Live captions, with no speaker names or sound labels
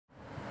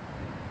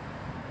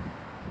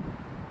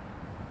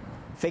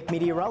Fake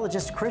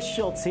meteorologist Chris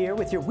Schultz here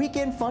with your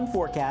weekend fun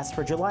forecast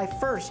for July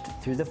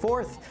 1st through the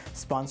 4th,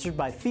 sponsored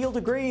by Field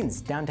of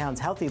Greens, downtown's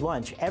healthy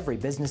lunch every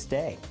business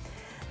day.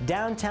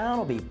 Downtown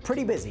will be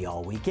pretty busy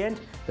all weekend.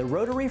 The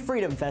Rotary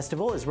Freedom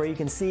Festival is where you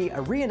can see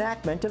a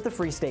reenactment of the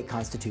Free State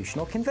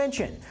Constitutional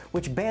Convention,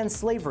 which banned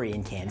slavery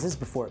in Kansas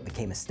before it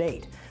became a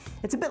state.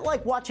 It's a bit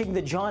like watching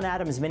the John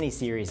Adams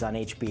miniseries on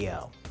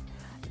HBO.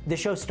 The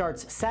show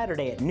starts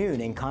Saturday at noon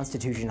in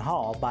Constitution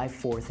Hall by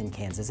 4th and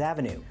Kansas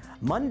Avenue.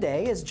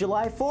 Monday is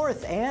July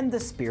 4th and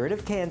the Spirit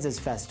of Kansas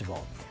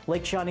Festival.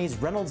 Lake Shawnee's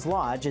Reynolds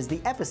Lodge is the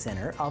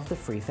epicenter of the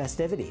free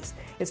festivities.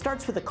 It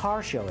starts with a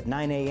car show at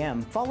 9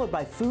 a.m., followed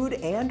by food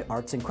and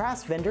arts and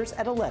crafts vendors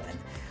at 11.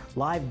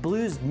 Live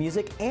blues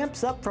music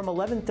amps up from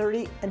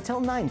 11:30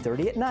 until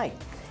 9:30 at night.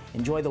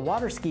 Enjoy the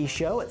water ski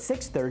show at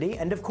 6:30,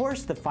 and of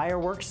course the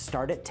fireworks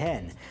start at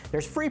 10.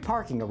 There's free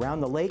parking around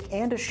the lake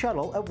and a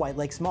shuttle at White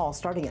Lakes Mall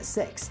starting at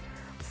 6.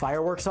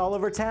 Fireworks all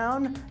over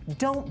town?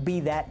 Don't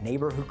be that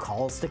neighbor who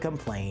calls to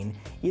complain.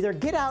 Either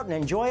get out and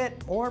enjoy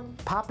it, or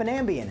pop an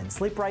Ambien and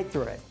sleep right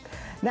through it.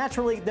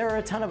 Naturally, there are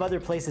a ton of other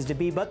places to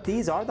be, but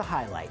these are the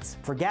highlights.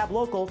 For Gab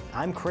Local,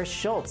 I'm Chris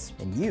Schultz,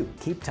 and you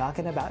keep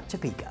talking about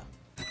Topeka.